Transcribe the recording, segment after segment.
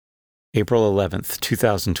April 11th,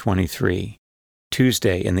 2023,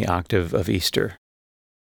 Tuesday in the octave of Easter.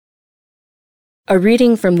 A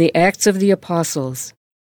reading from the Acts of the Apostles.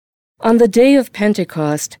 On the day of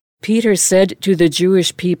Pentecost, Peter said to the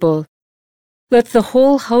Jewish people, "Let the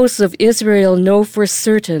whole house of Israel know for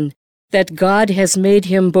certain that God has made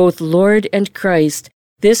him both Lord and Christ,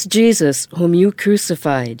 this Jesus whom you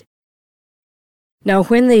crucified." Now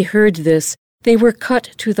when they heard this, they were cut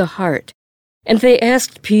to the heart, and they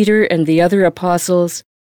asked Peter and the other apostles,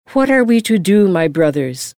 "What are we to do, my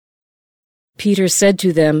brothers?" Peter said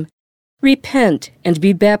to them, "Repent and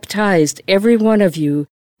be baptized, every one of you,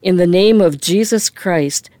 in the name of Jesus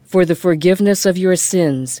Christ for the forgiveness of your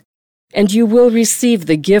sins, and you will receive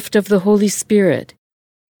the gift of the Holy Spirit.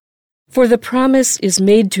 For the promise is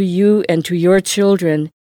made to you and to your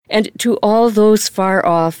children, and to all those far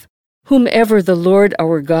off, whomever the Lord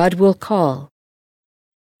our God will call."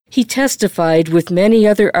 He testified with many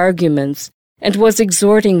other arguments, and was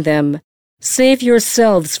exhorting them, "Save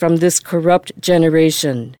yourselves from this corrupt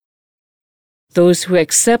generation." Those who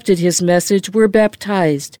accepted his message were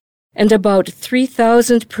baptized, and about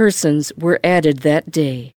 3,000 persons were added that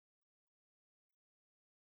day.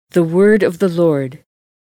 The Word of the Lord.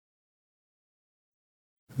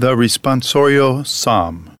 The Responsorial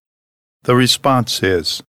Psalm. The response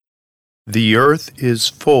is, "The earth is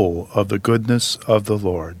full of the goodness of the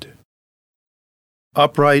Lord."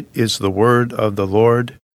 Upright is the word of the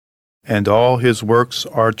Lord, and all his works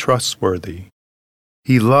are trustworthy.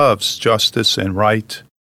 He loves justice and right.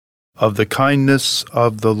 Of the kindness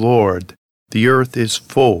of the Lord, the earth is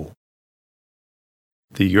full.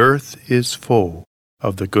 The earth is full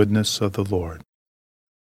of the goodness of the Lord.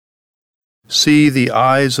 See, the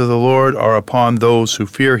eyes of the Lord are upon those who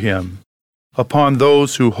fear him, upon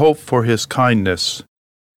those who hope for his kindness,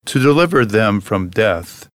 to deliver them from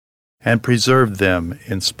death and preserve them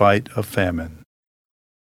in spite of famine.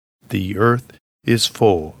 The earth is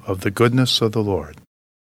full of the goodness of the Lord.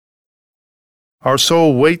 Our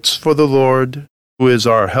soul waits for the Lord, who is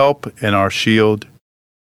our help and our shield.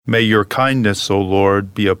 May your kindness, O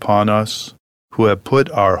Lord, be upon us, who have put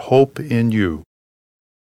our hope in you.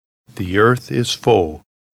 The earth is full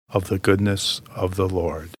of the goodness of the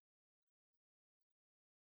Lord.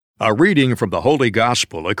 A reading from the Holy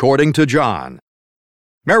Gospel according to John.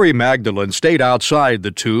 Mary Magdalene stayed outside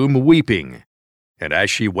the tomb weeping, and as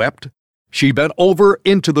she wept, she bent over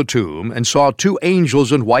into the tomb and saw two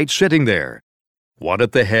angels in white sitting there, one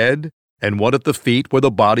at the head and one at the feet where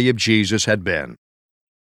the body of Jesus had been.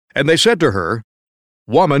 And they said to her,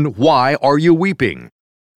 "Woman, why are you weeping?"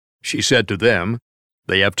 She said to them,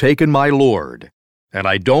 "They have taken my Lord, and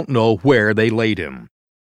I don't know where they laid him."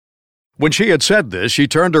 When she had said this, she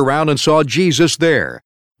turned around and saw Jesus there,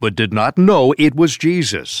 but did not know it was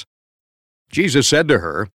Jesus. Jesus said to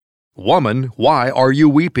her, "Woman, why are you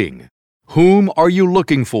weeping? Whom are you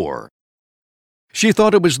looking for?" She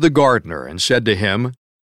thought it was the gardener and said to him,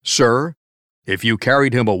 "Sir, if you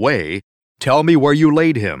carried him away, tell me where you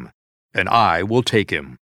laid him, and I will take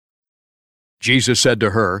him." Jesus said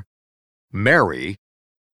to her, "Mary."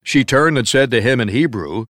 She turned and said to him in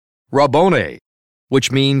Hebrew, "Rabboni," which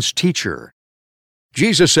means teacher.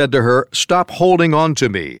 Jesus said to her, "Stop holding on to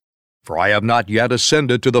me, for I have not yet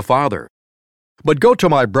ascended to the Father. But go to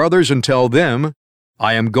my brothers and tell them,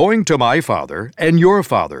 I am going to my Father and your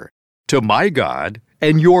Father, to my God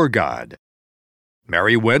and your God."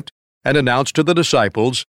 Mary went and announced to the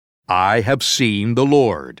disciples, "I have seen the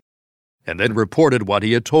Lord," and then reported what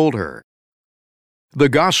he had told her. The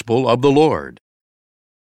Gospel of the Lord.